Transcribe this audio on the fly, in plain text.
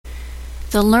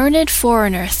The learned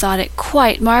foreigner thought it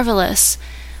quite marvelous,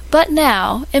 but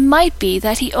now it might be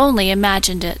that he only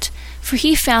imagined it, for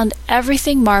he found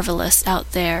everything marvelous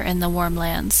out there in the warm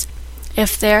lands,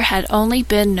 if there had only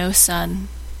been no sun.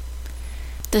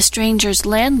 The stranger's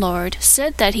landlord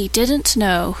said that he didn't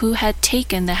know who had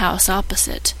taken the house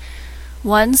opposite.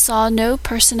 One saw no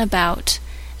person about,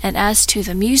 and as to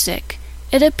the music,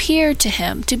 it appeared to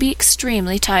him to be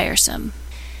extremely tiresome.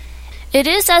 "It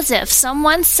is as if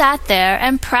someone sat there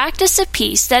and practiced a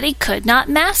piece that he could not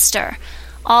master.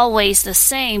 Always the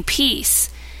same piece.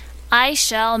 I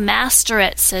shall master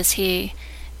it," says he.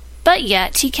 But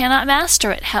yet he cannot master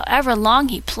it, however long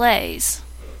he plays.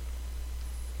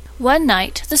 One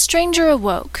night the stranger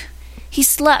awoke. He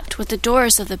slept with the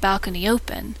doors of the balcony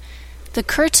open. The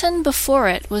curtain before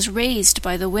it was raised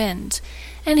by the wind,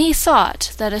 and he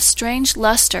thought that a strange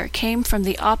lustre came from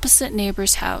the opposite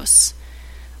neighbor's house.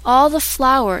 All the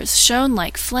flowers shone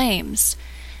like flames,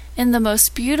 in the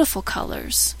most beautiful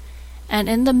colors, and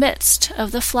in the midst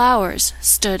of the flowers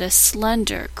stood a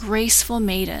slender, graceful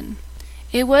maiden.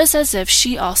 It was as if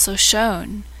she also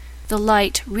shone. The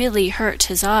light really hurt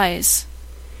his eyes.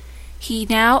 He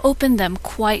now opened them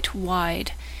quite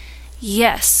wide.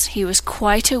 Yes, he was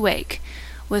quite awake.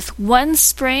 With one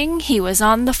spring he was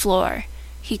on the floor.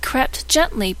 He crept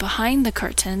gently behind the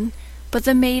curtain, but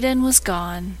the maiden was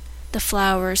gone. The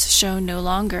flowers shone no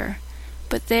longer,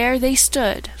 but there they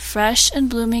stood, fresh and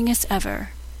blooming as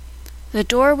ever. The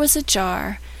door was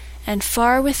ajar, and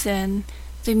far within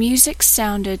the music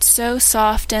sounded so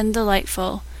soft and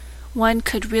delightful, one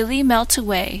could really melt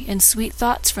away in sweet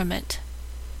thoughts from it.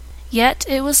 Yet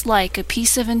it was like a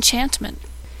piece of enchantment.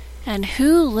 And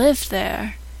who lived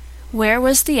there? Where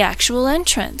was the actual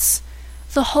entrance?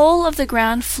 The whole of the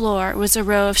ground floor was a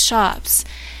row of shops,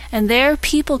 and there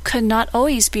people could not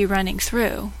always be running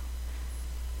through.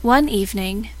 One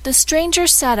evening the stranger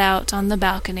sat out on the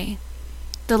balcony.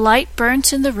 The light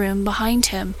burnt in the room behind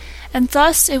him, and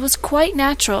thus it was quite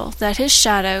natural that his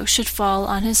shadow should fall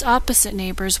on his opposite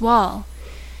neighbor's wall.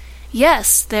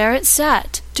 Yes, there it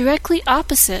sat, directly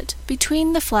opposite,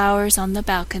 between the flowers on the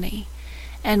balcony.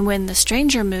 And when the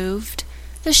stranger moved,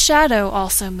 the shadow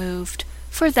also moved,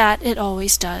 for that it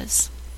always does.